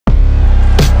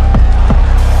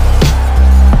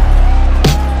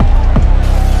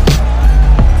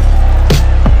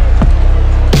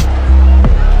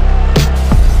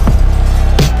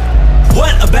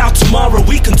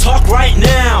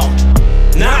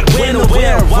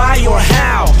where, why, or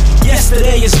how.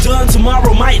 Yesterday is done,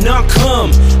 tomorrow might not come.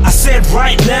 I said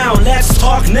right now, let's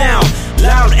talk now.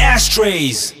 Loud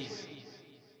ashtrays.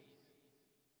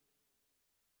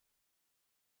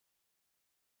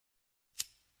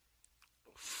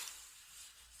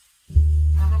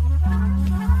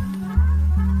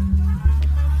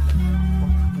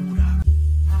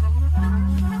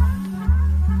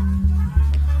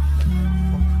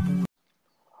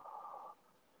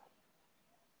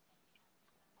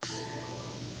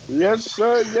 Yes,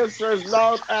 sir. Yes, sir. It's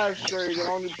Loud Ashtray, the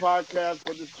only podcast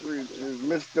for the streets. It's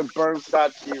Mr.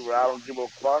 Burnside where I don't give a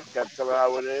fuck. I tell her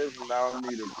how it is, and I don't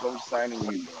need a co-signing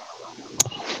either.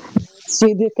 So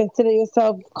you do consider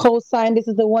yourself co-signed. This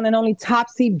is the one and only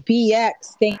Topsy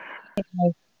BX. Thank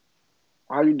you.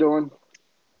 How you doing?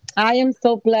 I am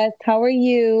so blessed. How are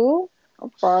you? I'm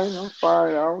fine. I'm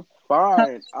fine. I'm How's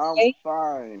fine. I'm your day?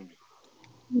 fine.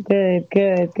 Good,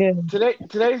 good, good.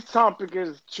 Today's topic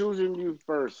is choosing you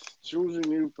first.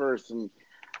 Choosing you first, and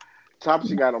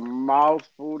Topsy got a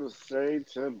mouthful to say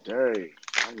today.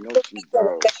 I know she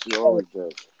does. She always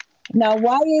does. Now,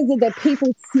 why is it that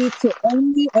people seek to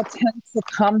only attempt to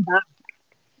come back?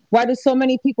 Why do so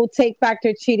many people take back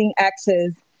their cheating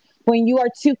exes? When you are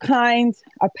too kind,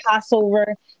 a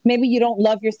passover, maybe you don't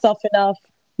love yourself enough,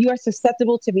 you are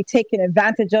susceptible to be taken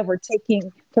advantage of or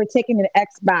taking an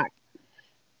ex back.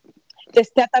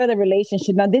 Just step out of the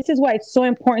relationship. Now, this is why it's so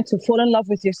important to fall in love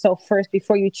with yourself first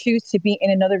before you choose to be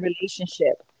in another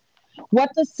relationship. What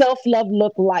does self love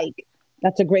look like?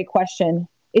 That's a great question.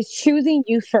 It's choosing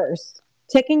you first,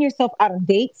 taking yourself out on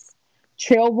dates,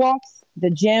 trail walks, the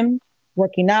gym,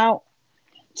 working out.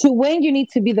 To win, you need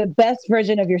to be the best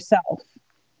version of yourself.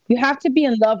 You have to be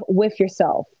in love with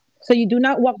yourself. So you do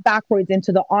not walk backwards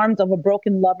into the arms of a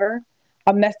broken lover,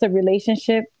 a messed up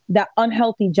relationship, that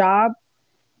unhealthy job.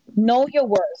 Know your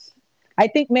worth. I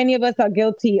think many of us are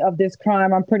guilty of this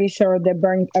crime. I'm pretty sure that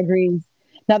Bern agrees.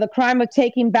 Now, the crime of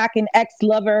taking back an ex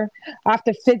lover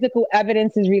after physical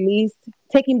evidence is released,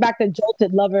 taking back the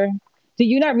jolted lover. Do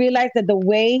you not realize that the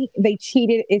way they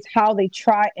cheated is how they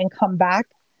try and come back?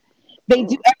 They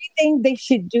do everything they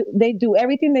should do. They do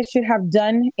everything they should have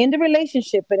done in the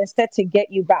relationship, but instead to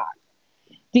get you back.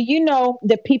 Do you know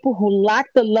that people who lack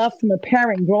the love from a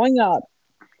parent growing up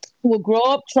will grow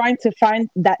up trying to find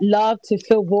that love to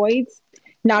fill voids?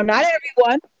 Now, not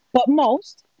everyone, but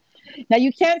most. Now,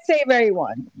 you can't save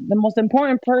everyone. The most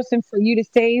important person for you to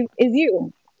save is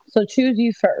you. So choose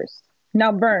you first.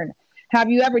 Now, Bern, have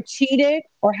you ever cheated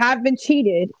or have been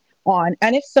cheated on?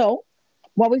 And if so,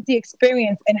 what was the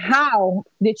experience and how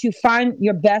did you find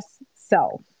your best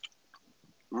self?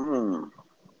 Mm.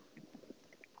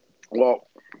 Well,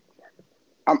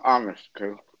 I'm honest,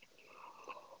 okay?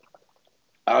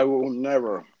 I will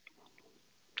never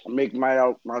make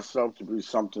myself to be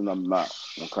something I'm not,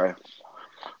 okay?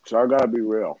 So I gotta be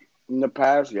real. In the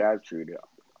past, yeah, I cheated.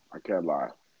 I can't lie.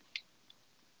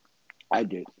 I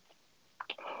did.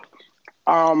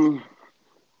 Um,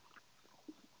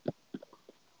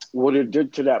 what it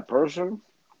did to that person?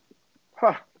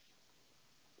 Huh.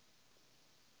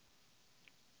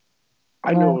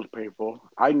 I knew it Right. was painful.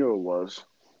 I knew it was.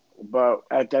 But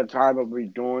at that time of me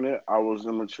doing it, I was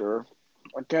immature.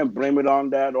 I can't blame it on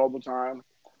that all the time.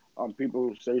 On people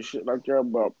who say shit like that,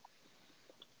 but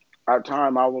at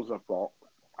time I was at fault.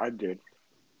 I did.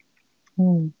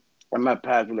 Hmm. In my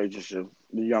past relationship,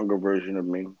 the younger version of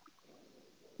me.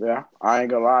 Yeah, I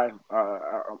ain't gonna lie.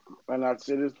 And I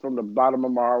say this from the bottom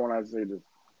of my heart when I say this.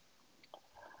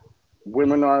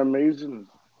 Women are amazing.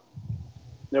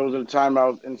 There was a time I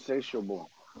was insatiable.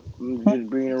 Just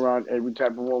being around every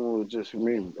type of woman was just for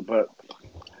me. But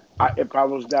if I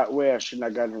was that way, I shouldn't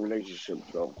have gotten in a relationship.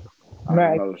 So that's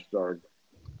Right. another story.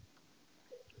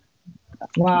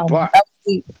 Wow. But That was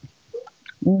deep.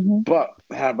 Hmm. but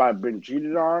have I been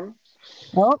cheated on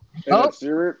Oh, in a oh,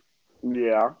 serious?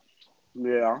 Yeah,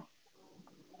 yeah.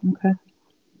 okay.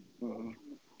 hmm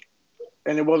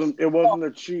And it wasn't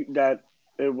a cheat that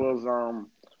it was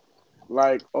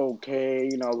like okay,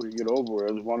 we could get over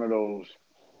it. It was one of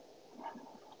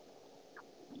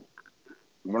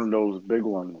those big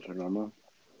ones, you know.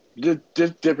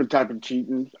 Just different type of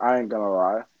cheating. I ain't gonna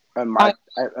lie. And I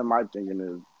my thinking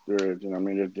is there is,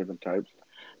 there's different types.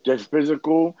 There's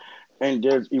physical and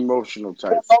there's emotional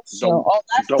types. emotional. Oh,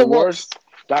 that's The the worst. worst,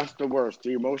 that's the worst.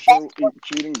 The That's emotional the worst.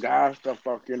 cheating, that's the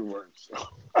fucking worst.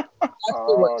 That's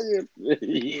the Oh worst. yeah,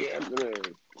 yes it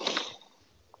is.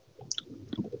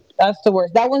 That's the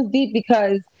worst. That one's deep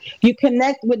because you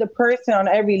connect with a person on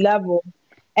every level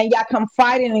and y'all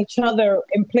confide in each other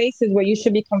in places where you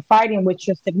should be confiding with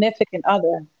your significant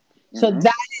other. So hmm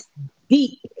that is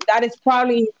deep. That is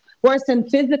probably Worse than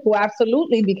physical,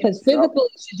 absolutely, because Yep. physical,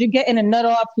 should you get in a nut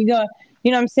off, you know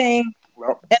what I'm saying?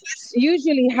 Yep. And that's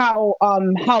usually how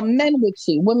men would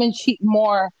cheat. Women cheat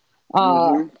more uh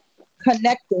Mm-hmm.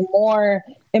 connected, more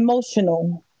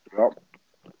emotional. Yep.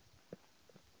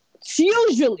 It's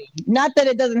usually, not that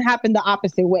it doesn't happen the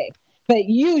opposite way, but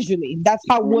usually that's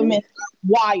how women Mm-hmm.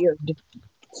 are wired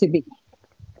to be.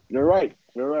 You're right.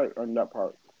 You're right on that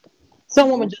part. Some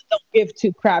Mm-hmm. women just don't give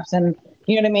two craps, and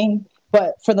you know what I mean.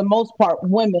 But for the most part,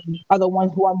 women are the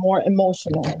ones who are more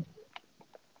emotional.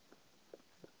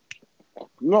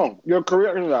 No, you're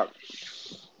correct in that.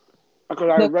 Because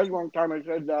I Look, read one time it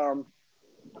said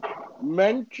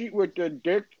men cheat with their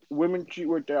dick, women cheat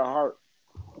with their heart.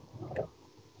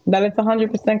 that is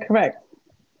 100% correct.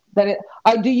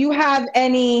 Do you have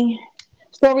any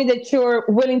story that you're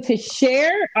willing to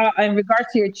share in regards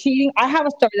to your cheating? I have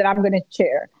a story that I'm going to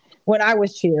share when I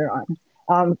was cheated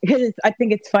on. Because I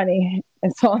think it's funny,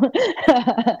 and so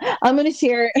I'm going to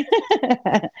share it.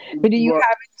 But do you What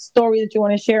have any story that you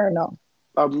want to share or no?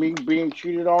 of me being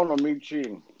cheated on or me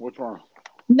cheating? Which one?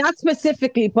 Not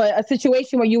specifically, but a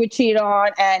situation where you were cheated on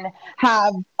and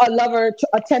have a lover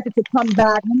attempted to come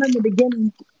back. Remember in the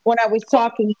beginning when I was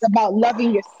talking, it's about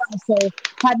loving yourself. So,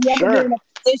 have you ever been Sure, in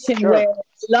a position where sure.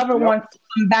 a lover Yep. wants to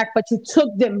come back, but you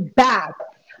took them back?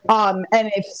 And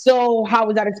if so, how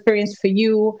was that experience for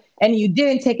you? And you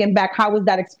didn't take him back. How was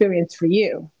that experience for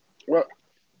you? Well,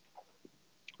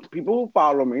 people who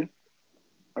follow me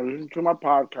and listen to my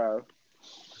podcast,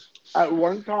 at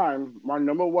one time, my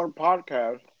number one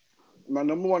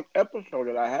episode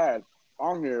that I had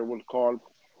on here was called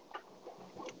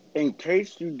In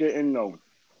Case You Didn't Know.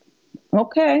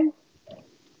 Okay,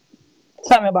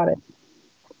 tell me about it.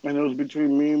 And it was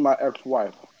between me and my ex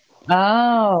wife.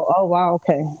 Oh, wow,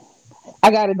 okay.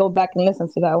 I got to go back and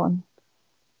listen to that one.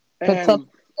 But tell me And,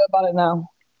 about it now.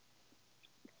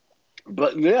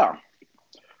 but yeah,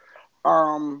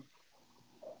 um,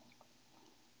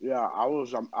 yeah, I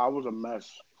was a mess.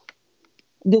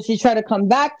 Did she try to come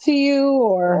back to you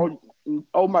or Oh,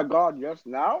 oh my God, yes.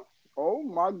 Now, oh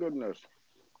my goodness.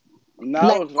 Now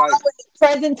like it's like now in the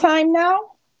present time now?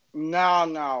 now.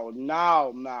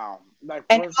 Like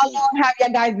And for how instance, long have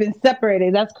you guys been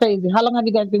separated? That's crazy. How long have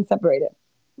you guys been separated?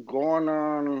 going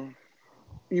on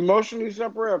emotionally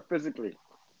separate or physically.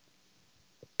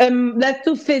 Let's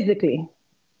do physically.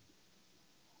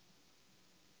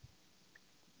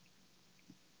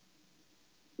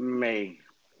 May,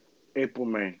 April,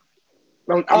 May.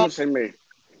 I'm Uh, gonna say May.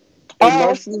 oh,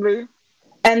 Emotionally,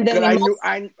 and because then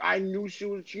I knew she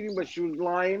was cheating, but she was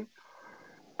lying.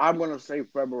 I'm gonna say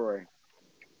February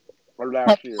of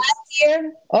of last year. last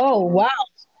year. Oh Hmm. wow.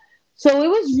 So it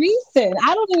was recent.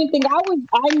 I don't even think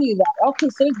I knew that. Okay,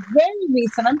 so it's very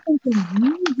recent. I'm thinking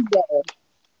years ago.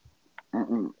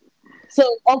 Mm-mm. So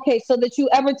okay, so that you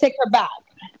ever take her back?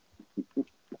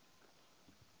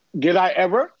 Did I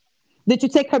ever? Did you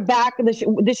take her back?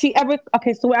 Did she ever?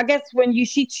 Okay, so I guess when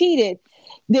she cheated,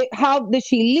 how did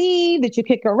she leave? Did you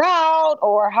kick her out,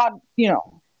 or how?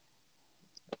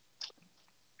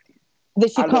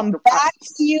 Did she I left come the. back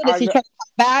to you? Did I she le- try to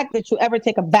come back? Did you ever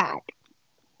take her back?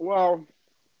 well,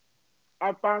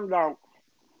 I found out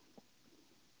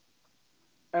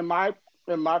in my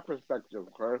perspective.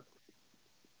 Okay,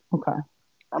 Okay.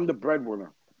 I'm the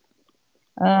breadwinner.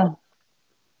 Okay, Uh,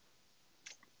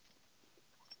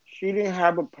 she didn't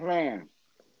have a plan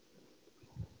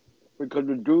because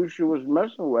the dude she was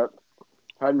messing with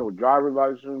had no driver's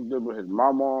license, lived with his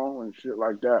mama and shit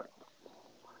like that.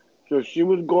 So she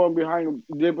was going behind,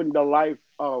 living the life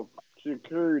of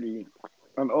security,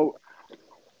 and oh,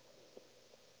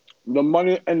 the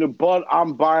money and the bud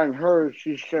I'm buying her,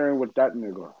 she's sharing with that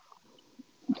nigga.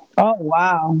 oh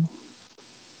wow.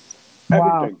 Wow.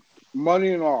 Everything,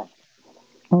 money and all.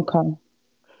 Okay.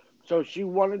 So she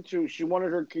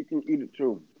wanted her cake and eat it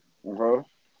too. Okay.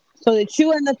 So did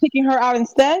you end up kicking her out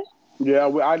instead? Yeah,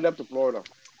 I left to Florida,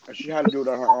 and she had to do it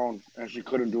on her own, and she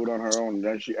couldn't do it on her own.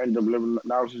 Then she ended up living.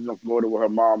 Now she's in Florida with her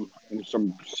mom in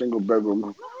some single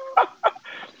bedroom,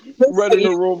 Good for renting you.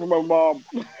 a room from her mom.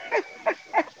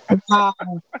 Wow.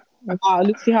 Wow.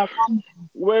 Let's see how come.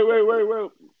 Wait.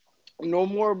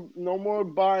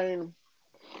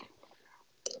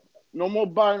 No more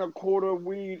buying a quarter of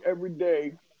weed every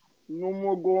day. No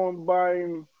more going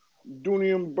buying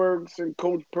Dunienbergs and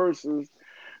Coach purses.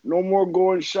 No more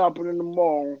going shopping in the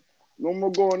mall. No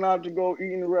more going out to go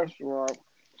eat in a restaurant.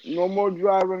 No more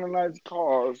driving in nice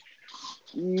cars.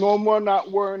 No more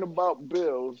not worrying about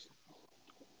bills.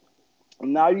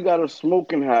 Now you got a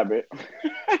smoking habit.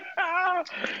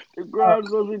 The grass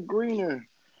isn't greener.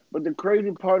 But the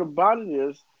crazy part about it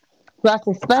is, That's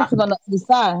I, expensive on the other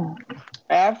side.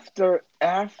 like,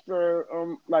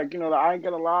 I ain't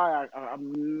gonna lie.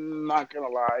 I'm not gonna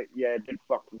lie. Yeah, it did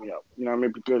fuck me up. You know what I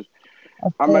mean? Because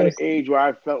Of I'm at an course. age where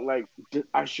I felt like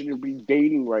I shouldn't be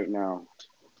dating right now.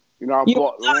 I You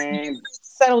bought land.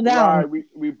 settle Right, down.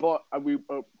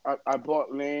 I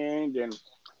bought land, and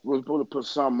we was supposed to put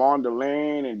something on the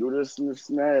land and do this and this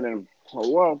and that, and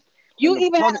well, You and the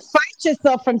even had funny, to fight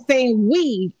yourself from saying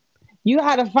we. You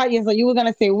had to fight yourself. You were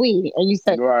gonna say we, and you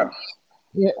said, right,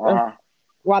 yeah, uh,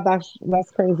 wow,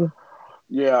 that's crazy.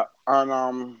 yeah, and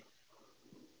um,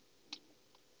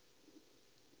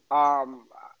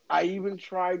 I even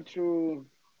tried to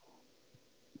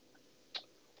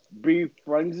be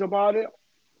friends about it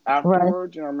Right.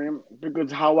 afterwards. You know what I mean?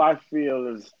 Because how I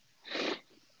feel is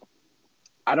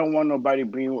I don't want nobody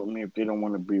being with me if they don't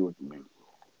want to be with me.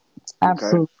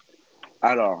 Okay, Absolutely.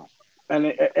 at all. And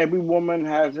every woman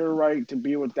has her right to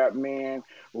be with that man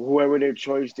or whoever their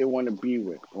choice they want to be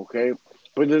with. Okay,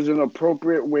 but there's an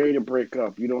appropriate way to break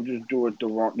up. You don't just do it the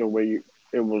way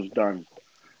it was done.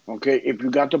 Okay, if you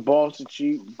got the balls to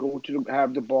cheat,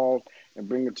 have the balls and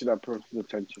bring it to that person's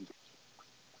attention.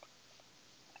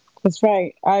 That's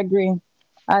right. I agree.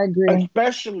 I agree.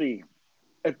 Especially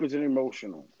if it's an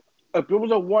emotional. If it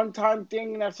was a one time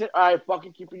thing and that's it, I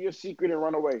fucking keep it your secret and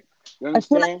run away. You I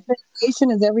feel like understand?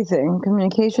 communication is everything.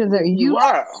 Communication is everything. You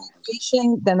have Right.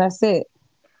 communication, then that's it.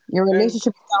 Your And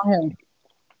relationship is downhill.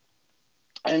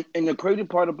 and the crazy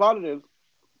part about it is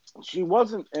she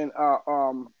wasn't in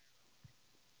um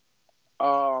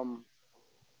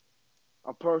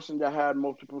a person that had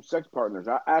multiple sex partners.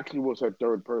 I actually was her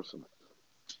third person.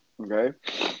 Okay,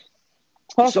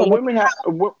 so Also, women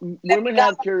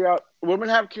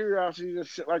have curiosity and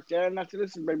shit like that. And I said,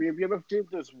 listen, baby, if you ever feel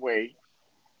this way,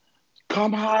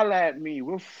 come holler at me.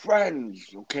 We're friends.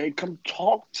 Okay, come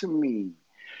talk to me.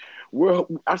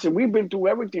 I said, we've been through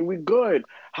everything. We good.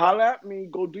 Holler at me.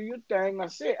 Go do your thing.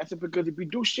 That's it. I said, because if you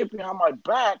do shit behind my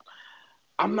back,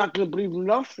 I'm not gonna believe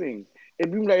nothing.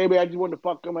 If you like, hey, I just want to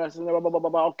fuck him, and I said, blah, blah, blah, blah,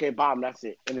 blah. Okay, bomb. That's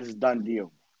it, and it's a done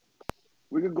deal.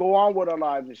 We could go on with our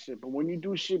lives and shit, but when you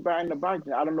do shit behind the back,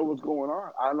 I don't know what's going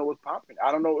on. I don't know what's popping.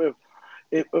 I don't know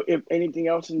if anything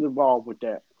else is involved with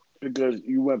that because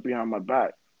you went behind my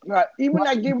back. Now, even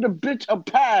I gave the bitch a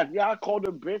pass. Yeah, I called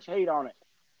her bitch. Hate on it.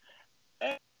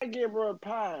 And I gave her a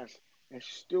pass, and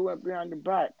she still went behind the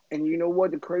back. And you know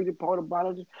what? The crazy part about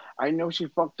it is, I know she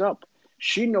fucked up.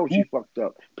 She knows she fucked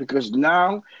up because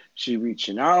now she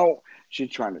reaching out. She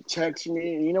trying to text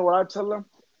me. And you know what I tell her?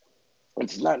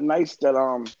 It's not nice that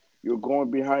you're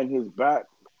going behind his back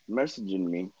messaging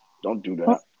me. Don't do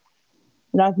that.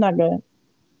 that's not good.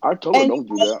 I told her And don't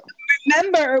do that.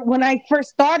 remember when I first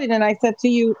started, and I said to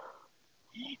you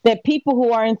that people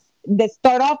who are that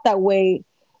start off that way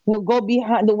will go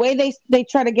behind. The way they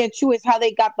try to get you is how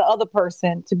they got the other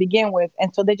person to begin with,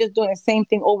 and so they're just doing the same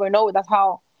thing over and over. That's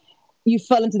how you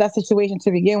fell into that situation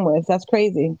to begin with. That's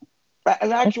crazy.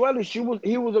 In actuality,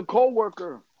 he was a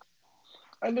co-worker.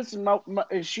 And listen,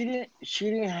 and she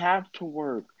didn't have to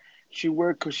work. She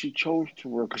worked because she chose to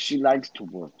work because she likes to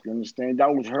work. You understand?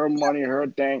 That was her money, her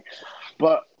thing.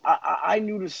 But I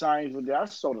knew the signs were there. I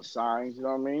saw the signs. You know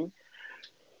what I mean?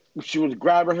 She was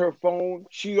grabbing her phone.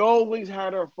 She always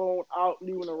had her phone out,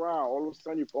 leaving around. All of a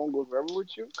sudden, your phone goes forever with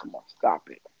you. Come on, stop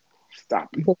it.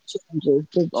 Stop it. Big changes.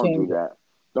 Big Don't do changes. that.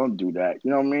 Don't do that.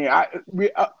 You know what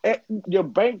I mean? Your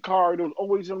bank card was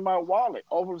always in my wallet.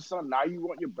 All of a sudden, now you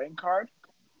want your bank card?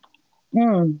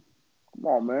 Mm, Come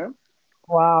on, man.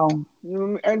 wow. You know what I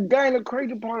mean? And dang, the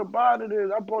crazy part about it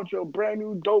is, I bought you a brand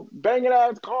new dope banging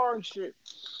ass car and shit.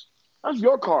 That's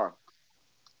your car.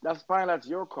 That's fine. That's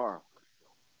your car.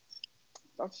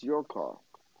 That's your car.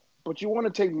 But you want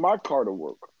to take my car to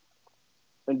work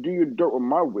and do your dirt with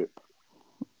my whip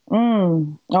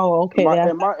Mm. Oh, and okay.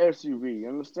 my SUV. You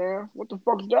understand? What the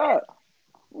fuck's that?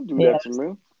 Don't do Yeah, that to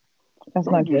me. that's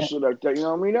Don't not do good. shit like that. You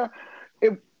know what I mean?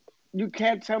 If you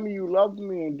can't tell me you love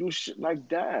me and do shit like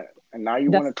that, and now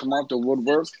you want That's to come out the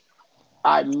woodwork,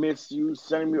 I miss you,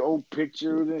 sending me old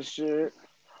pictures and shit.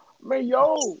 Man,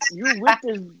 yo, you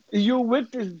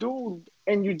with this dude,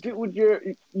 and you did with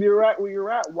you're at where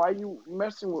you're at. Why you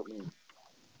messing with me?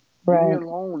 Leave me right.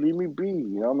 alone. Leave me be.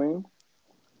 You know what I mean?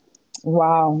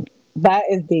 Wow. That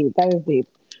is deep. That is deep.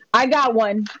 I got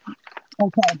one.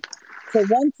 Okay. So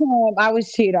one time I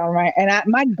was cheated on, right? And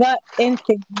my gut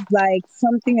instinct was like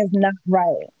something is not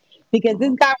right because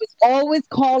this Mm-hmm. guy was always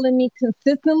calling me,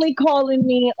 consistently calling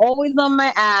me, always on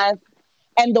my ass.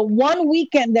 And the one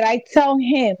weekend that I tell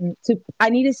him to, I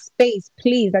needed space,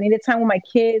 please. I needed time with my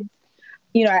kids.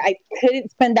 I couldn't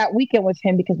spend that weekend with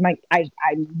him because I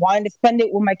wanted to spend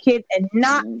it with my kids and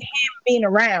not Mm-hmm. him being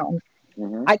around.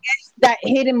 Mm-hmm. I guess that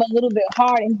hit him a little bit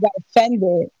hard and he got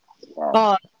offended. Wow.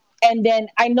 Um, and then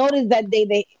I noticed that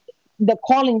they the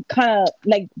calling kind of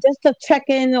like just to check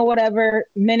in or whatever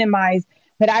minimized.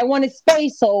 But I wanted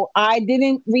space, so I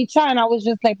didn't reach out. And I was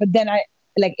just like, but then I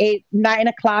like 8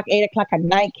 o'clock at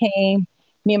night came.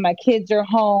 Me and my kids are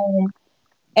home,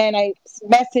 and I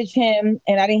messaged him,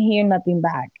 and I didn't hear nothing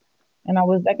back. And I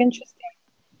was like, interesting.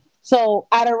 So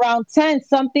at around 10,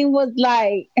 something was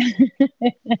like,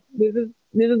 this is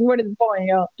where it's going,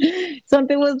 yo.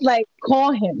 Something was like,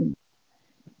 call him,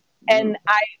 Mm. and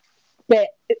but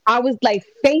I was like,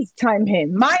 FaceTime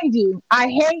him. Mind you, I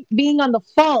hate being on the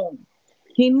phone.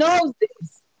 He knows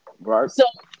this. Right. So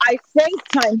I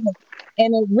FaceTime him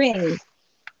and it rings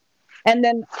and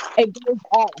then it goes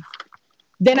off.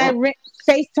 Then I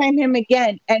FaceTime him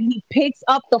again and he picks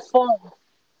up the phone.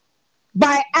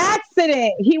 By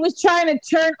accident, he was trying to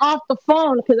turn off the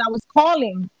phone because I was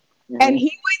calling. And Mm-hmm.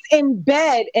 he was in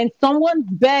bed in someone's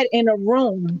bed in a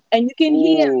room. And you can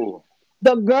hear Ooh.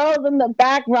 the girls in the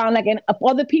background, like and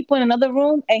other people in another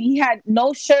room, and he had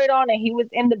no shirt on, and he was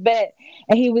in the bed,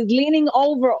 and he was leaning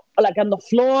over, like on the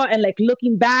floor, and like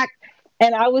looking back,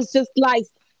 and I was just like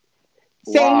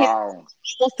saying his, Wow.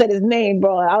 I almost said his name,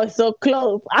 bro. I was so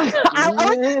close. I was in the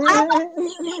moment.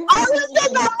 I was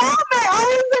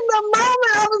in the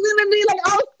moment. I was gonna be like,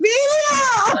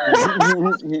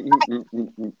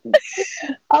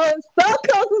 I was so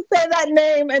close to say that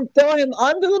name and throw him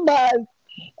under the bus.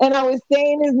 And I was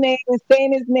saying his name and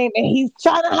saying his name, and he's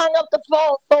trying to hang up the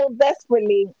phone so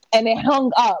desperately, and it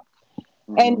hung up.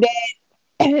 And Mhm.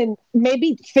 then, and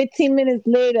maybe 15 minutes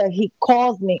later, he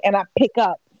calls me, and I pick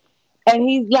up, and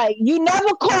he's like, "You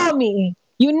never call me.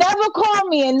 You never call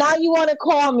me, and now you want to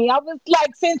call me." I was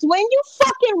like, "Since when you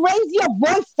fucking raise your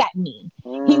voice at me?"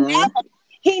 He Mhm. never,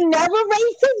 he never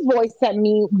raised his voice at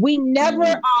me. We never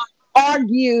Mhm.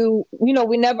 argue. You know,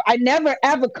 we never. I never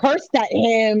ever cursed at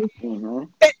him. Mhm.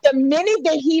 But the minute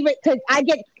that because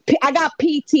I got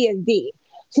PTSD.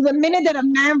 So the minute that a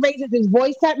man raises his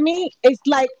voice at me, it's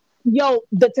like, yo,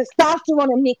 the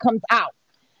testosterone in me comes out.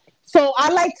 So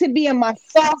I like to be in my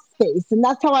soft space, and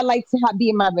that's how I like to be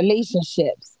in my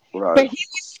relationships. But Right. he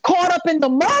was caught up in the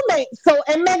moment, so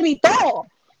it made me thought.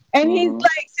 And he's Mhm.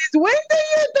 like, "Since when do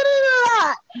you da, da, da,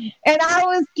 da?" And I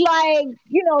was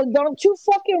like, don't you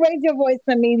fucking raise your voice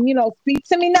to me, speak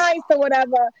to me nice or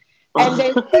whatever. And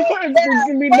they said, Speak to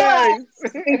yeah, me yeah, nice.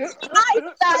 speak to me nice,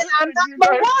 son. I'm Speak to me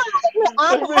number nice. one.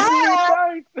 I'm Speak to me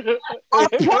her. I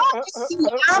promise you,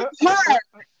 I'm her.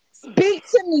 Speak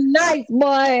to me nice,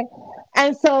 boy.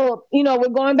 And so, we're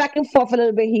going back and forth a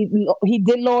little bit. He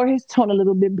did lower his tone a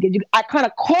little bit because I kind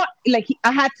of caught, like,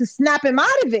 I had to snap him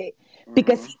out of it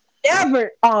because Mhm. he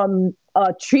never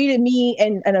treated me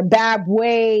in a bad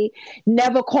way,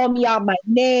 never called me out my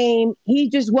name. He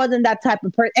just wasn't that type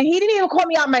of person, and he didn't even call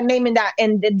me out my name in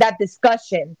that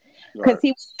discussion because Right.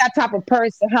 he was that type of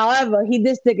person. However, he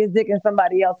did stick his dick in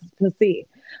somebody else's pussy.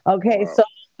 Okay, Wow. so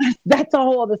that's a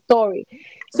whole other story.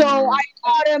 So I Mhm.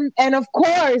 called him, and of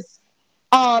course,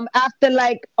 after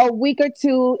like a week or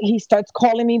two, he starts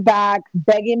calling me back,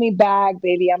 begging me back,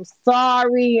 baby, I'm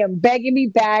sorry, and begging me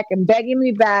back and begging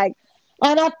me back.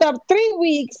 And after 3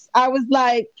 weeks, I was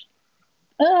like,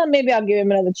 maybe I'll give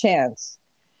him another chance.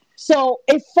 So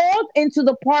it falls into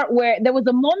the part where there was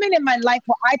a moment in my life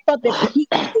where I thought that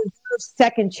people deserve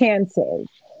second chances.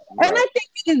 And Right. I think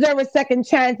you deserve a second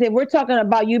chance if we're talking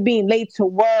about you being late to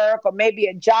work or maybe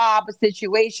a job, a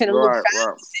situation, a little Right. Right.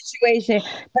 family situation.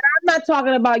 But I'm not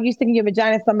talking about you sticking your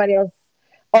vagina in somebody else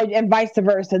or and vice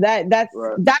versa. That's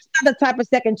Right. that's not the type of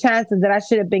second chances that I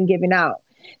should have been giving out.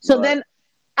 So Right. then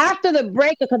after the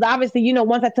break, because obviously,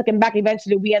 once I took him back,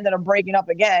 eventually we ended up breaking up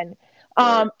again.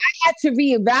 Right. I had to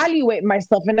reevaluate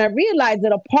myself, and I realized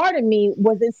that a part of me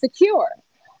was insecure.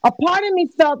 A part of me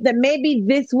felt that maybe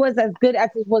this was as good as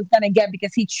it was going to get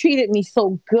because he treated me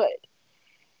so good.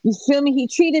 You feel me? He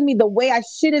treated me the way I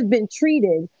should have been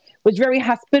treated. Was very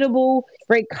hospitable,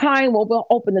 very kind, will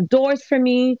open the doors for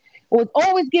me, was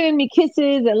always giving me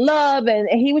kisses and love, and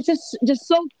he was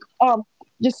um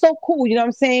just so cool, you know what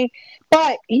I'm saying?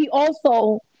 But he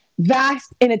also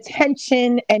vast in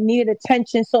attention and needed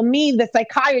attention. So me, the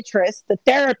psychiatrist, the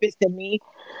therapist in me,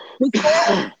 was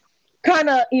all kind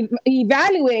of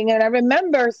evaluating, and I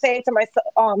remember saying to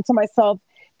myself,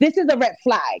 this is a red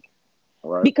flag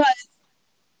Right. because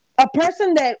a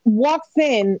person that walks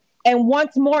in and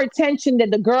wants more attention than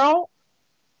the girl,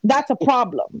 that's a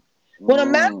problem. When a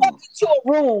man Mm. walks into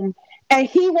a room and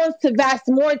he wants to vast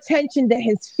more attention than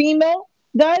his female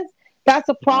does, that's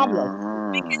a problem.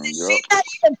 Because if Yep. she's not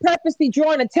even purposely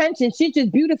drawing attention, she's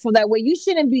just beautiful that way. You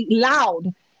shouldn't be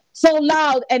loud so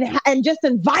loud and just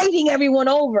inviting everyone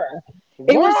over.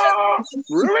 It was What?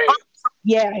 Really?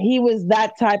 yeah, he was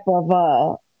that type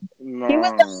of he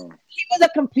was No. he was a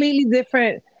completely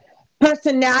different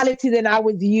personality than I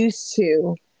was used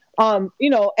to. And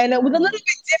it was a little Mm.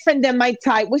 bit different than my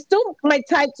type. We're still my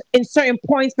type in certain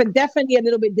points, but definitely a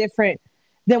little bit different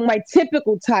than my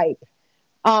typical type.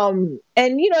 And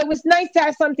it was nice to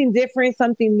have something different,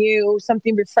 something new,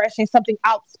 something refreshing, something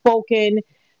outspoken.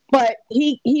 But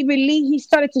he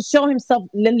started to show himself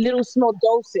in little small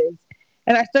doses,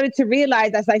 and I started to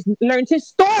realize as I learned his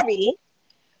story,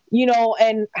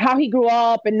 and how he grew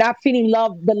up and not feeling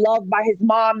loved by his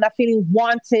mom, not feeling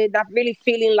wanted, not really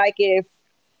feeling like if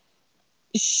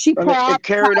she And it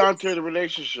carried on prioritized to the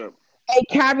relationship. it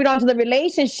carried on to the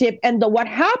relationship. And what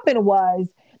happened was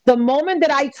the moment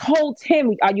that I told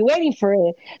him, are you waiting for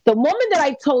it? The moment that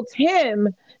I told him,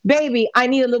 baby, I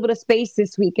need a little bit of space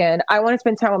this weekend. I want to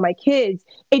spend time with my kids.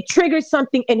 It triggered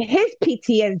something in his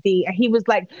PTSD. And he was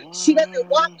like, she doesn't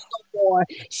want What? me no more.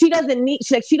 She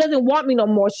doesn't want me no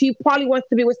more. She probably wants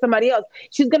to be with somebody else.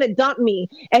 She's going to dump me.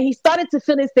 And he started to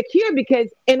feel insecure because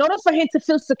in order for him to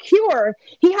feel secure,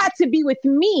 he had to be with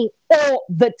me all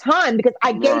the time because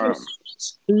I gave him Right. so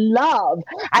much love.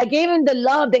 I gave him the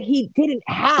love that he didn't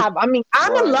have. I mean,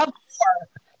 I'm a Right. love whore.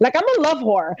 Like I'm a love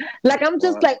whore. Like I'm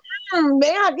just Right. like,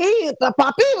 ve aquí,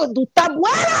 papi, tú estás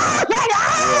buena. Like,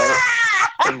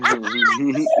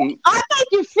 Right. I make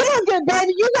you feel good,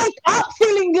 baby. You wake up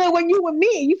feeling good when you with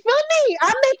me. You feel me?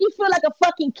 I make you feel like a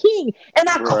fucking king. And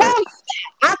I call Right. you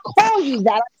that. I call you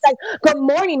that. I'm like, good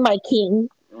morning, my king.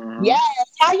 Hmm. Yes.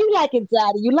 How you like it,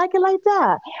 daddy? You like it like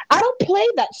that? I don't play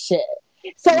that shit.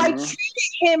 So I Hmm.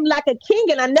 treated him like a king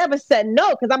and I never said no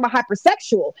because I'm a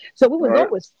hypersexual. So we was Right.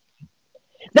 always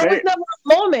there was They never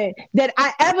a moment that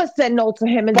I ever said no to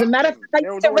him. As a matter of fact, fucking. I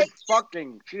There used was to always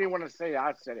fucking. She didn't want to say it.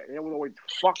 I said it. There was always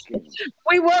fucking.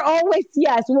 we were always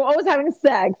yes, we were always having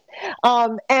sex.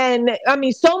 And I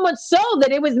mean so much so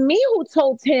that it was me who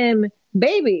told him,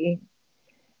 baby,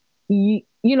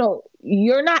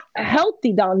 you're not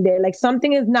healthy down there. Like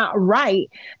something is not right.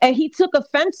 And he took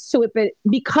offense to it, but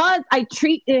because I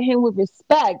treated him with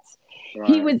respect,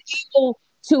 he Right. was able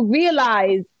to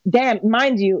realize, damn,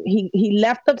 mind you, he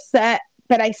left upset,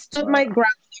 but I stood my Right.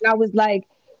 ground and I was like,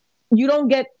 you don't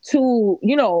get too,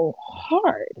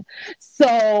 hard.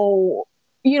 So,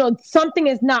 something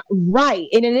is not right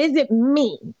and it isn't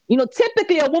me.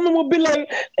 Typically a woman will be like,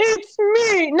 it's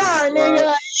me. Nah, Right.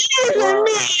 nigga, it isn't Right.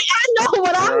 me. I know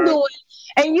what I'm Right. doing.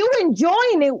 And you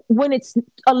enjoying it when it's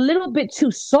a little bit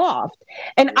too soft.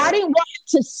 And I Right. didn't want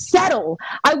him to settle.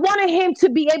 I wanted him to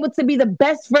be able to be the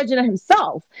best version of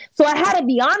himself. So I had to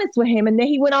be honest with him. And then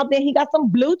he went out there, he got some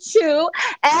blue chew.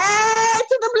 Add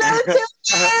to the blue chew.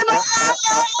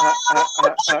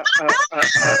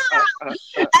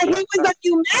 And he was a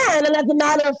new man. And as a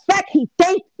matter of fact, he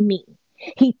thanked me.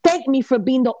 He thanked me for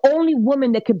being the only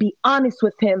woman that could be honest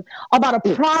with him about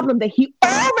a problem that he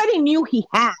already knew he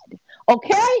had.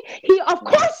 Okay? Of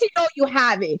Right. course, you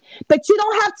have it, but you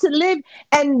don't have to live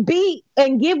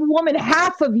and give woman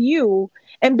half of you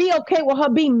and be okay with her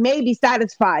being maybe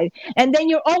satisfied. And then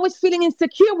you're always feeling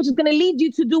insecure, which is going to lead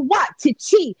you to do what? To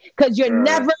cheat because you're Right.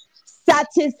 never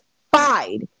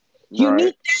satisfied. You Right.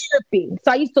 need therapy.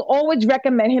 So I used to always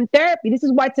recommend him therapy. This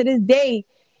is why to this day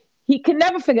he can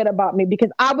never forget about me because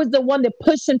I was the one that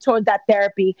pushed him towards that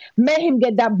therapy, made him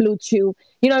get that blue chew.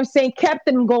 You know what I'm saying? Kept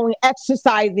him going,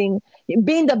 exercising,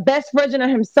 being the best version of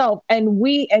himself. And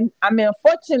I mean,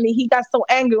 unfortunately, he got so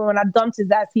angry when I dumped his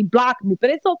ass, he blocked me. But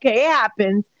it's okay, it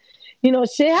happens.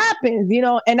 Shit happens.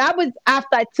 And I was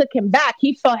after I took him back,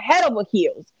 he fell head over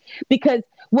heels because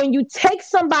when you take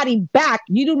somebody back,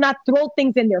 you do not throw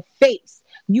things in their face.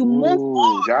 You move Ooh,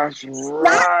 on. that's It's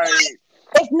not right.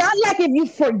 it's not like if you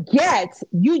forget,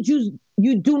 you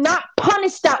do not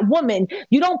punish that woman.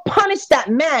 You don't punish that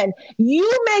man. You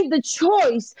made the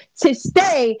choice to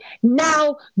stay.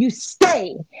 Now you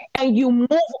stay and you move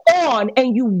on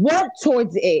and you work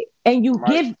towards it and you My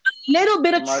give a little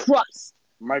bit of my trust.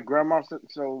 my grandma said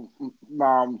so.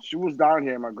 Mom, she was down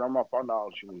here. My grandma found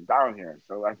out she was down here.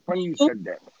 So that's funny you said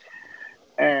that.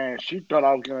 And she thought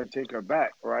I was gonna take her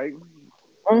back, right?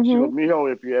 And she goes, Mm-hmm.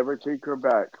 Mijo, if you ever take her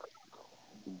back,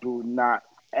 do not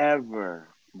ever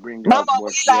bring Mama, up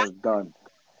what she Wheeler. has done.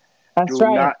 That's Do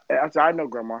right. not. I said, I know,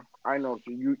 Grandma. I know.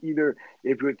 So you either,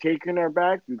 if you're taking her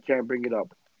back, you can't bring it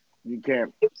up. You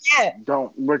can't. Yeah.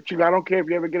 Don't. But I don't care if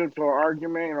you ever get into an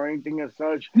argument or anything as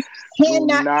such. Do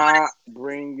Cannot. not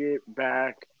bring it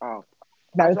back up.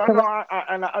 I That is said, I know, correct.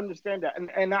 and I understand that,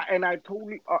 and I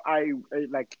totally, I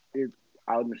like it.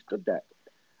 I understood that.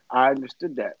 I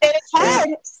understood that, And it's and hard.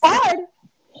 It's hard.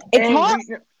 It's and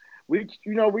hard.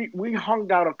 we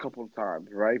hung out a couple of times,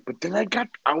 right? But then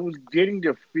I was getting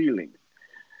the feeling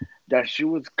that she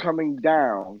was coming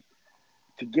down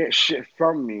to get shit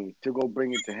from me to go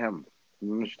bring it to him.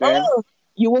 You understand? Oh,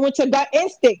 you went with your gut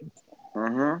instinct.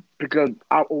 Because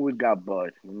I always got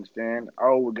bud. You understand? I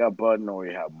always got bud and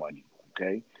always have money.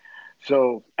 Okay.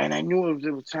 So, and I knew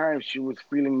there was times she was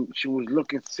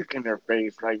looking sick in her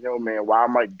face, like, yo, man, why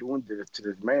am I doing this to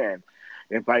this man?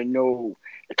 If I know,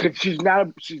 because she's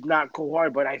not cold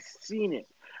hearted, but I seen it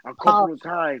a couple of Powerful,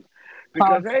 times.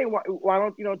 Because hey, powerful, why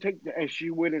don't you know take the, and she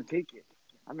wouldn't take it.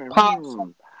 I mean,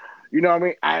 powerful. you know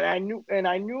what I mean?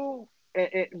 I knew,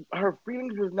 her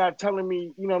feelings was not telling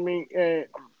me, you know what I mean?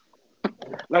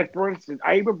 Like for instance,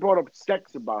 I even brought up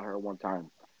sex about her one time,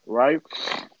 right?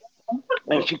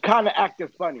 And she kind of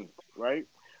acted funny, right?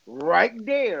 Right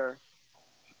there,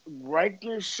 right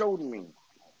there showed me,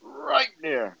 right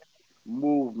there.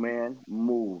 Move, man,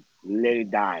 move. Let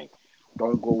it die.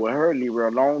 Don't go with her. Leave her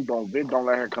alone. Don't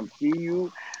let her come see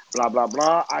you. Blah blah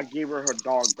blah. I gave her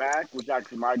dog back, which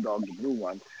actually my dog, the blue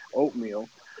one, Oatmeal.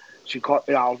 She caught.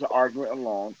 I was arguing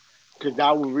along because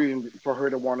that was reason for her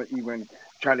to want to even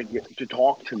try to get to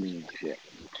talk to me and shit.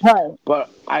 Right. But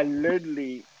I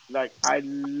literally, like,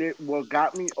 what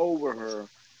got me over her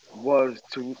was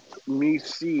to me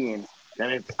seeing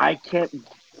that if I can't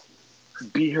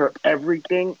be her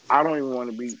everything, I don't even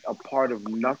want to be a part of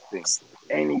nothing,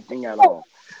 anything at all.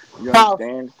 You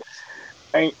Powerful.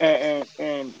 understand?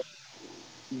 And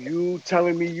you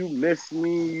telling me you miss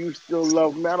me, you still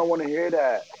love me. I don't want to hear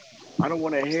that. I don't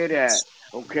want to hear that.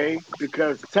 Okay?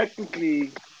 Because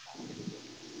technically,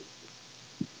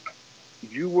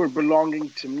 you were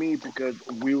belonging to me because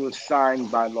we were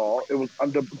signed by law. It was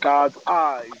under God's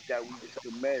eyes that we were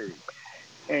still married.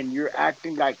 And you're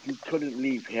acting like you couldn't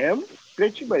leave him?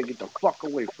 Bitch, you better get the fuck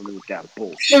away from me with that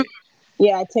bullshit.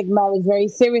 Yeah, I take marriage very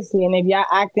seriously, and if y'all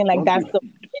acting like Don't that's do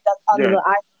that's under yeah. the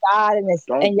eyes of God, and it's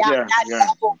Don't and y'all yeah, that yeah.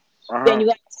 level, then Uh-huh. you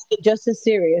gotta take it just as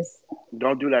serious.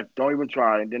 Don't do that. Don't even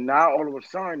try. And then now all of a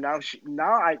sudden now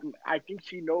I think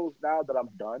she knows now that I'm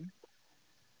done.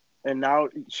 And now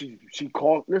she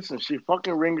called. Listen, she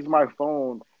fucking rings my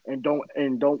phone and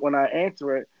don't when I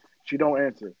answer it, she don't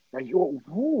answer. Like yo,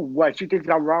 who? What? She thinks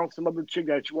I'm around some other chick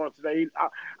that she wants to say.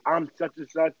 I'm such and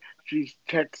such. She's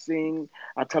texting.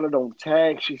 I tell her don't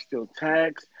text. She still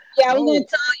texts. Yeah, I was gonna No.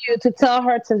 tell you to tell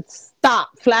her to stop,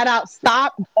 flat out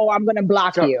stop, or I'm gonna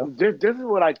block So you. this is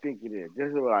what I think it is. This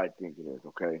is what I think it is.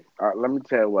 Okay. Let me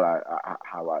tell you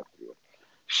how I feel.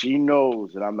 She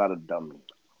knows that I'm not a dummy.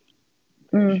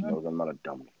 Okay. She Hmm. knows I'm not a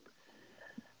dummy.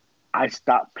 I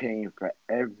stopped paying for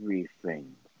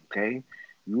everything. Okay.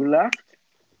 You left.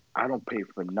 I don't pay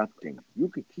for nothing. You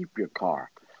could keep your car.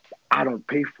 I don't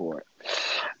pay for it.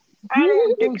 I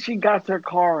don't think she got her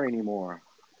car anymore.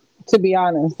 To be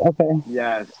honest, okay.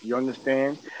 Yes, you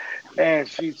understand? And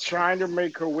she's trying to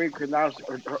make her way because now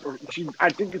I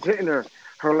think it's hitting her.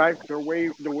 Her life, the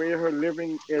way her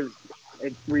living is,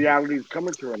 reality is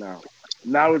coming to her now.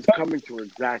 Now it's coming to her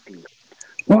exactly.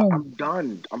 Well, Mm, I'm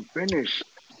done. I'm finished.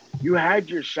 You had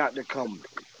your shot to come.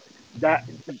 That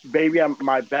baby,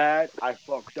 my bad. I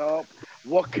fucked up.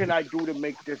 What can I do to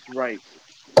make this right?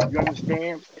 You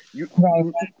understand? You right.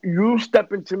 you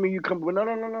step into me. You come.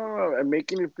 No, and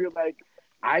making it feel like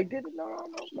I did it. No.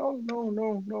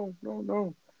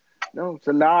 No.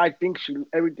 So now I think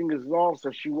everything is lost.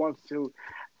 So she wants to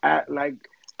act like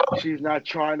she's not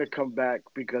trying to come back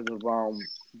because of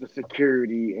the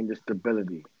security and the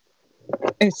stability.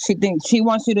 She thinks she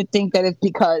wants you to think that it's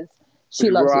because she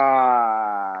loves you.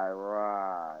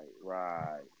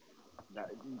 Right.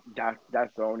 That,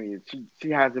 that's the only. She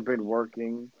hasn't been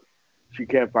working. She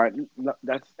can't find. No,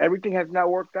 that's everything has not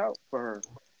worked out for her.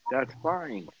 That's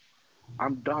fine.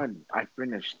 I'm done. I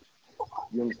finished.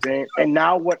 You understand? And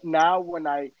now what? Now when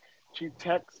she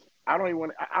texts, I don't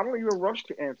even rush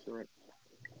to answer it.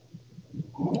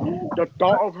 The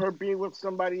thought of her being with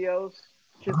somebody else,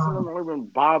 kissing them, don't even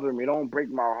bother me. It don't break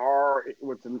my heart.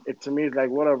 It to me is like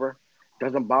whatever.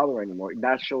 Doesn't bother anymore.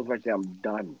 That shows like I'm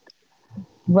done.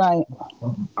 Right.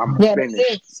 I'm Yeah, that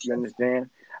finished. is You true. understand?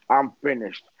 I'm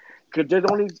finished. Cause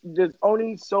there's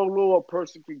only so little a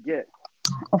person could get.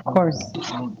 Of course.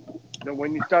 Then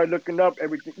when you start looking up,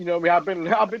 everything you know. What I mean,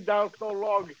 I've been down so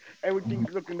long.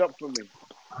 Everything's looking up for me.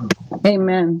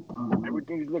 Amen.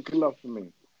 Everything's looking up for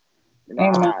me. You know,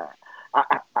 Amen.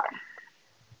 I,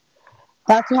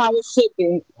 That's how it should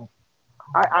be.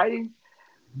 I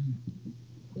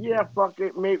yeah, fuck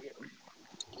it. Maybe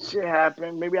shit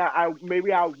happened. Maybe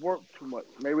I worked too much.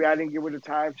 Maybe I didn't give her the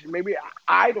time. Maybe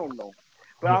I don't know.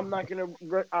 But I'm not gonna.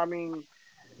 I mean,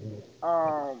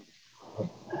 um,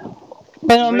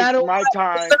 And no waste matter my what,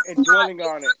 time and dwelling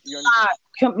on it.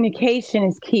 communication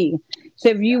is key. So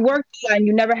if you Yeah. work and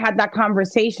you never had that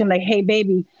conversation, like, hey,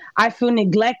 baby, I feel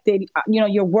neglected.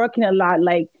 You're working a lot.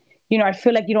 Like, I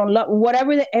feel like you don't love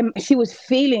whatever she was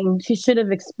feeling. She should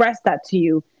have expressed that to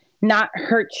you, not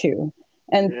hurt you.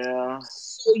 And Yeah.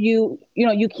 so you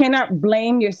cannot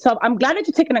blame yourself. I'm glad that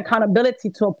you're taking accountability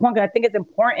to a point. 'Cause I think it's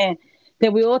important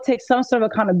that we all take some sort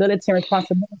of accountability and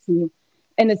responsibility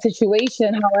in the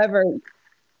situation. However,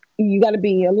 you got to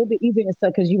be a little bit easier and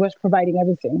stuff because you was providing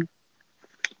everything.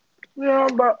 Yeah,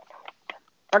 but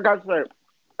like I said,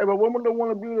 if a woman don't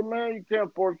want to be with a man, you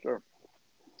can't force her.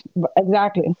 But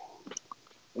exactly.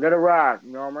 Let her ride.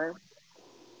 You know what I mean?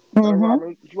 Let her ride. Hmm. I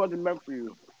mean, she wasn't meant for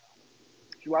you.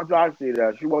 That's how I see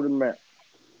that. She wasn't meant.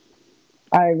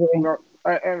 I You agree. know,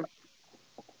 and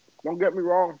don't get me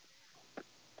wrong.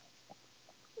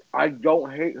 I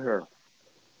don't hate her.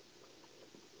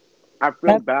 I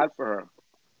feel That's, bad for her.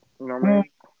 You know what I mm, mean?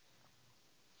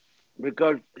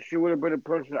 Because she would have been a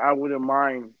person I wouldn't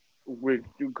mind with.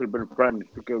 We could have been friends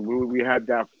because we had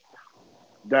that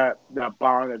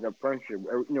bond and that friendship.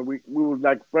 We was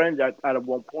like friends at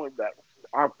one point that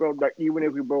I felt that even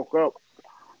if we broke up,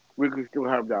 we could still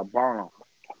have that bond.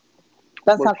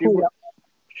 that's But how cool you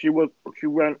she was she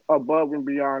went above and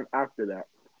beyond after that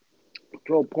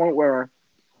to a point where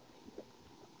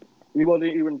we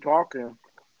wasn't even talking,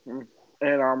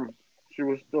 and she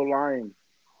was still lying.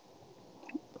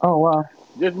 are. Oh wow.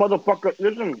 This motherfucker,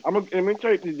 listen, let me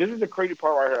tell you, this is the crazy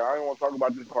part right here. I don't want to talk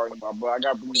about this part anymore, but I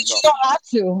gotta bring You this up. don't have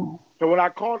to. So when I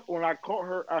caught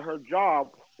her at her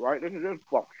job, right? This is this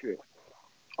fuck shit.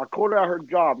 I called her at her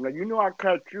job. Now you know I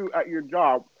catch you at your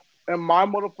job in my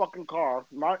motherfucking car,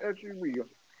 my SUV.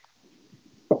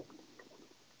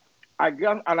 I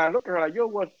guess, and I look at her like, yo,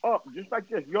 what's up? Just like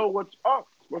this, yo, what's up?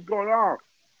 What's going on?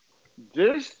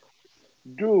 This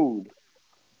dude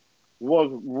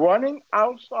was running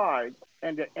outside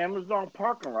in the Amazon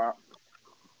parking lot.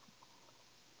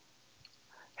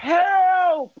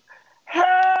 Help!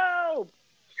 Help!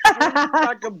 Screaming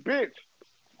like a bitch.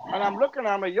 And I'm looking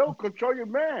at him like, yo, control your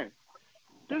man.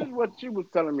 This is what she was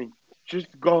telling me.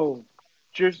 Just go.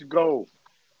 Just go.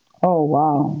 Oh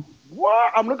wow.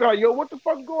 What? I'm looking at yo, what the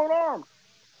fuck's going on?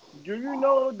 Do you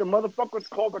know the motherfuckers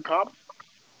called the cops?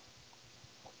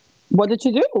 What did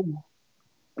you do?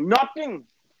 Nothing.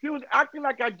 He was acting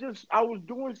like I was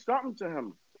doing something to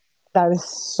him. That is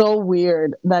so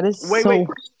weird. That is Wait, so. wait.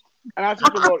 And I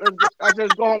said, well, I said,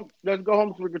 let's go home. Let's go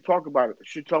home so we can talk about it.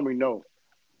 She told me no.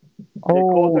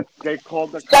 Oh, They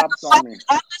called the that's cops on me.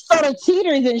 the sort of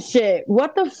cheaters and shit.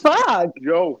 What the fuck?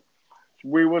 Yo,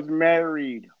 we was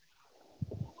married.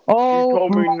 She Oh,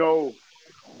 told me no.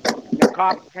 The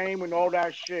cops came and all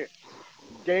that shit.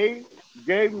 They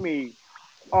gave me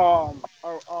um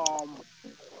a, um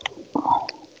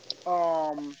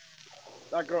um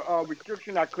like a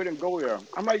restriction I couldn't go there.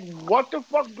 I'm like, what the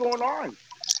fuck's going on?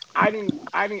 I didn't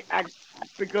act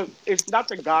because it's not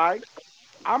the guy.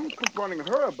 I'm confronting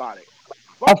her about it.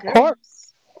 of Fuck him.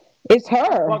 course, it's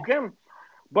her. Fuck him.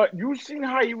 But you seen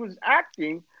how he was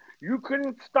acting. You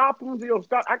couldn't stop him. Yo,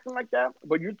 stop acting like that.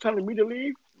 But you're telling me to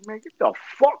leave? Man, get the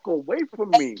fuck away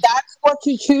from me. That's what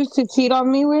you choose to cheat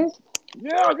on me with.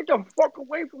 Yeah, get the fuck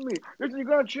away from me. Listen, you're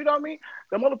gonna cheat on me?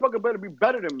 The motherfucker better be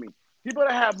better than me. He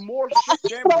better have more shit That's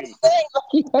than what I'm me. saying. Like,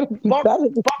 you gotta be Fuck, better.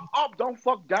 fuck up. Don't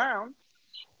fuck down.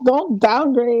 Don't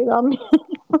downgrade. I mean,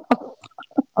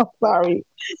 I'm sorry.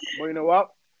 But you know what?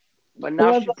 But It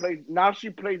was now she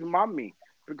plays mommy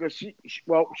because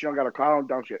well, she don't got a car on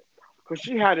down shit. Because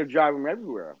she had to drive him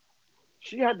everywhere.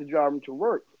 She had to drive him to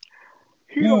work.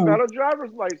 He don't mm, got a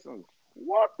driver's license.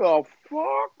 What the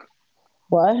fuck?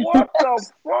 what? What the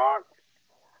fuck?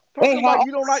 Talking Wait, about how?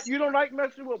 you don't like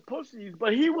messing with pussies,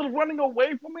 but he was running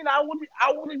away from me and I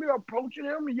wouldn't be approaching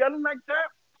him and yelling like that.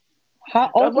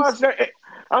 How That's old why I is said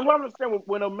that's why I understand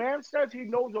when a man says he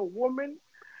knows a woman,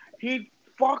 he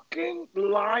fucking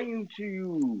lying to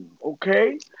you.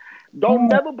 Okay? he? Don't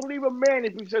never believe a man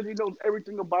if he says he knows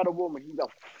everything about a woman. He's a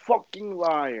fucking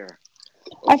liar.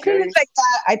 I feel Okay? it's like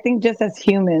that. I think just as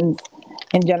humans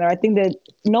in general, I think that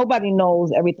nobody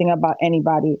knows everything about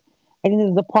anybody. I think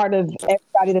there's a part of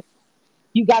everybody that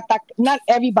you got that. Not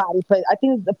everybody, but I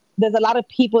think there's a lot of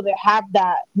people that have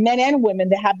that, men and women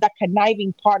that have that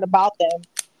conniving part about them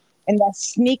and that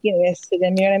sneakiness to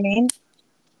them. You know what I mean?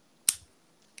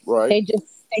 Right.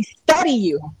 They study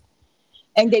you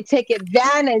and they take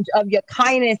advantage of your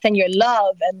kindness and your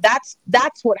love, and that's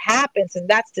what happens, and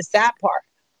that's the sad part.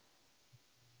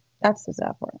 That's the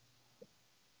sad part.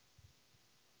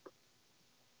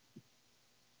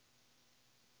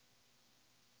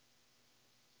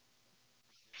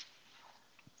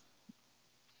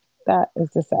 that is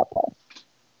the sad part.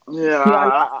 Yeah.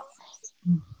 Yeah,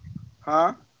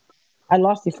 Huh? I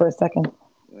lost you for a second.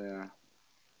 Yeah.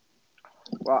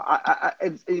 Well,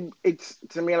 it's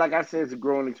to me, like I said, it's a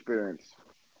growing experience.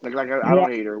 I Yeah,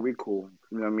 don't hate her. We cool.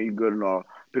 You know what I mean? Good and all.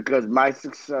 Because my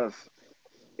success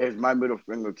is my middle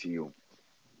finger to you.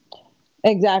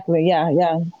 exactly. Yeah,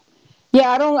 yeah. Yeah,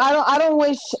 I don't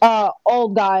wish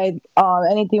old guy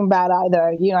anything bad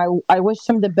either. You know, I wish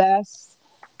him the best.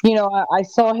 You know, I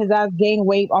saw his ass gain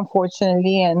weight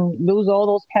unfortunately and lose all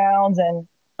those pounds and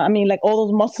I mean like all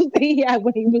those muscles that he had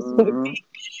when he was with Hmm. me.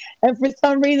 And for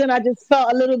some reason I just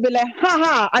felt a little bit like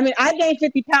ha. I mean I gained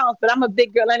 50 pounds, but I'm a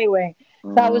big girl anyway.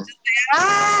 So I was Hmm. just like,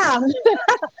 ah.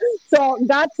 So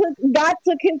God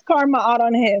took his karma out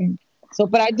on him. So,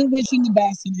 but I do wish him the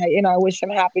best, and I wish him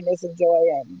happiness and joy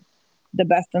and the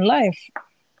best in life.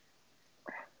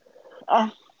 Uh,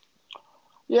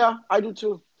 yeah, I do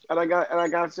too. And I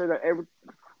gotta say that every.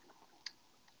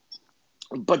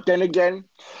 But then again,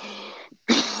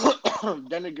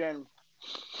 then again,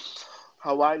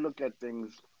 how I look at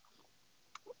things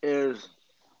is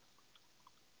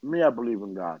me. I believe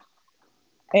in God.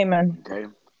 Amen. Okay,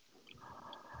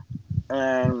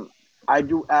 and I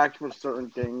do ask for certain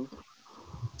things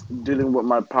dealing with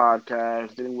my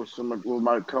podcast, dealing with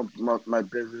with my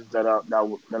business that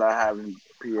I have in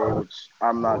PA, which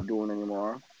I'm not doing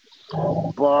anymore.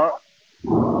 But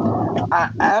I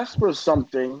asked for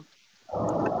something,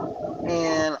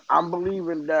 and I'm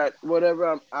believing that whatever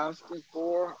I'm asking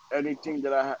for, anything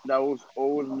that was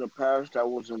owed in the past that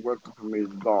wasn't working for me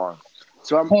is gone.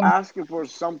 So I'm Amen. asking for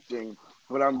something,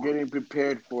 but I'm getting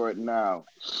prepared for it now.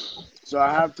 So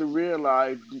I have to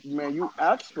realize, man, you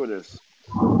asked for this.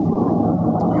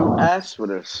 You asked for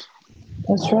this.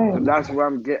 That's right. And that's where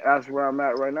that's where I'm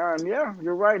at right now. And yeah,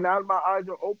 you're right. Now my eyes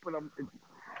are open.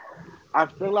 I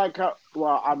feel like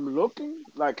I'm looking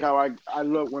like how I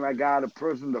look when I got out of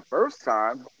prison the first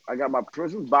time. I got my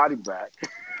prison body back.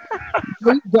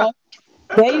 There you go.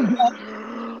 There you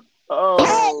go. Oh,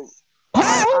 Pause.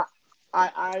 I I Pause.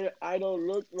 I don't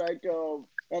look like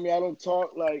I mean I don't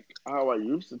talk like how I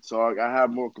used to talk. I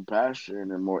have more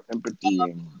compassion and more empathy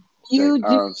and You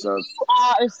do. stuff. You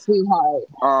are a sweetheart.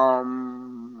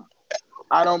 Um,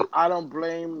 I don't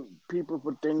blame people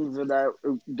for things that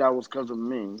was because of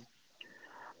me.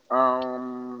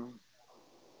 Um,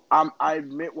 I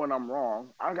admit when I'm wrong.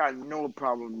 I got no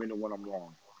problem admitting when I'm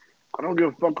wrong. I don't give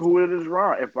a fuck who it is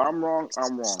wrong. If I'm wrong,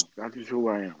 I'm wrong. That's just who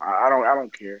I am. I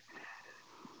don't care.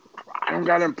 I don't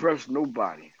gotta impress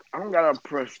nobody. I don't gotta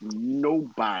impress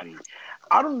nobody.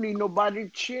 I don't need nobody to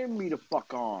cheer me the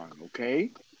fuck on.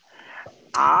 Okay,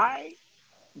 I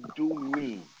do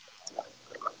me.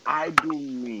 I do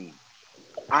me.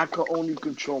 I can only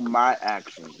control my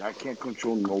actions. I can't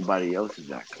control nobody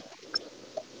else's actions.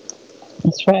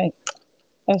 That's right.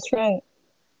 That's right.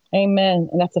 Amen.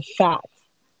 And that's a fact.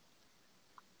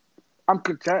 I'm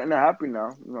content and happy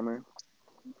now. You know what I mean?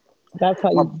 That's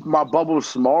how you. My bubble's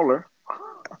smaller.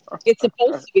 It's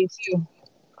supposed to be too.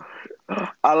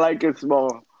 I like it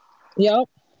small. Yep.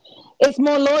 It's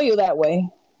more loyal that way.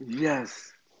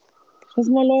 Yes. It's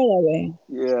more loyal that way.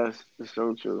 Yes. It's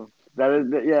so true.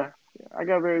 Yeah. I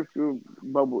got very few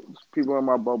people in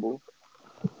my bubble.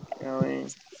 You know what I mean?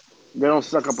 They don't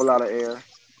suck up a lot of air.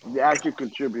 They actually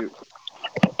contribute.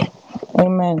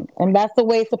 Amen. And that's the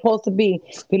way it's supposed to be.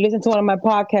 If you listen to one of my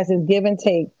podcasts, it's give and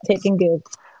take and give,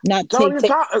 not Tell take, your take.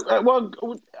 top. Well,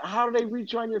 how do they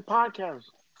reach you on your podcast?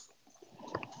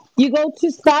 You go to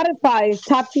Spotify, it's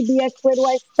Top CBX. Where do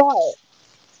I start?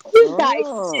 You guys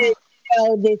Oh. should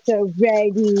know this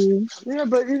already. Yeah,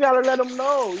 but you gotta let them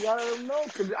know. You gotta let them know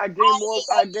because I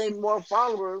gain more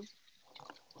followers.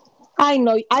 I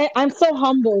know. I'm so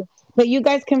humble. But you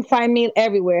guys can find me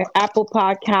everywhere. Apple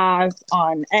Podcasts,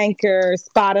 on Anchor,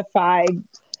 Spotify,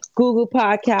 Google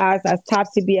Podcasts as Top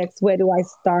CBX. Where do I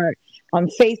start? On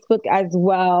Facebook as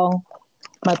well.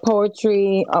 My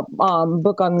poetry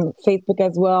book on Facebook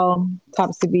as well.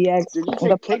 Top CBX. Did you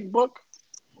say cake book?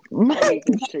 My, I need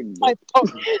this cake my,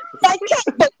 book. my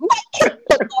cookbook,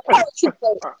 my poetry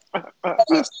book. Let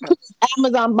me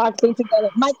Amazon box thing together.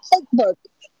 My cookbook,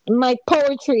 my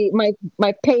poetry, my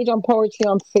page on poetry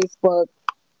on Facebook.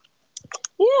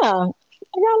 Yeah,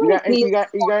 I got a little thing.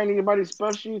 You got anybody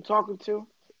special you talking to?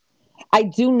 I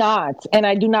do not, and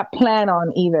I do not plan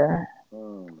on either.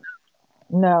 Mm.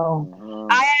 No, Hmm.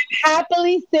 I am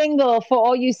happily single for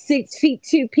all you 6 feet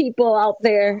two people out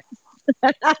there.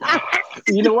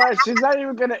 You know what? She's not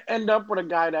even gonna end up with a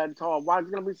guy that tall. Why? It's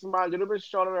gonna be somebody a little bit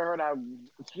shorter than her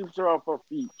that keeps her off her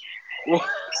feet. What?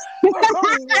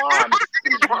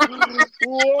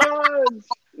 What?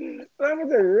 That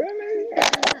was a really?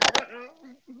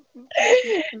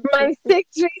 My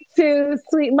 632,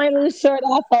 sweet, my little short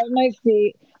ass on my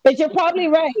feet. But you're probably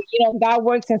right. God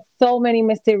works in so many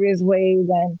mysterious ways,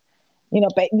 and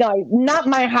but no, not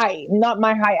my height, not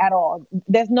my height at all.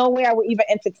 There's no way I would even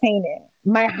entertain it.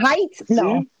 My height,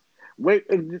 no. See? Wait,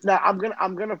 now I'm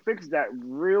gonna fix that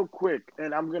real quick,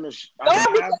 and No, I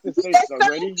because have to you say said something. certain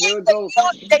Ready? Here things it that goes.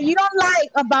 you don't like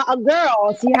about a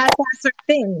girl. She has to have certain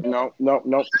things. No, no,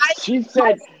 no. Height, She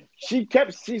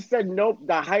said nope.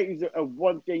 The height is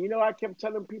one thing. You know, I kept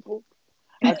telling people.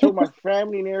 I told my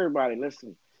family and everybody,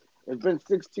 listen. It's been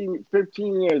 16,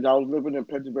 15 years I was living in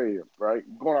Pennsylvania, right?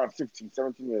 Going on 16,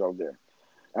 17 years out there.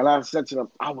 And I said to them,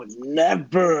 I would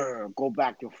never go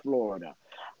back to Florida.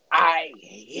 I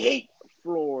hate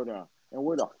Florida. And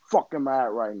where the fuck am I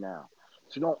at right now?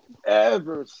 So don't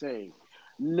ever say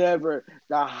never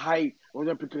the height or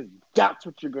that, because that's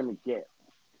what you're gonna get.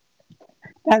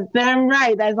 that's damn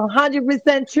right. That's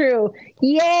 100% true.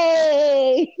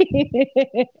 Yay!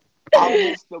 I'm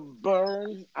Mr.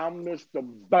 Burns. I'm Mr.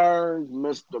 Burns.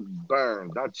 Mr.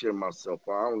 Burns. I cheer myself.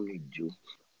 I don't need you.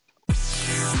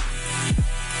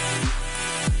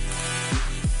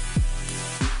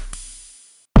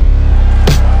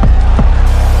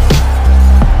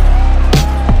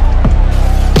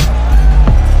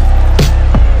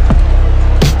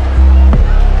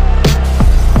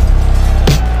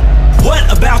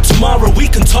 What about tomorrow? We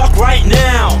can talk right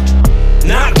now.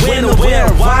 Not when or where,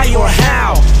 why or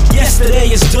how. Yesterday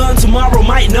is done, tomorrow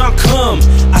might not come.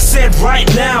 I said right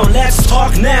now, let's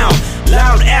talk now.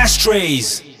 Loud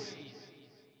ashtrays.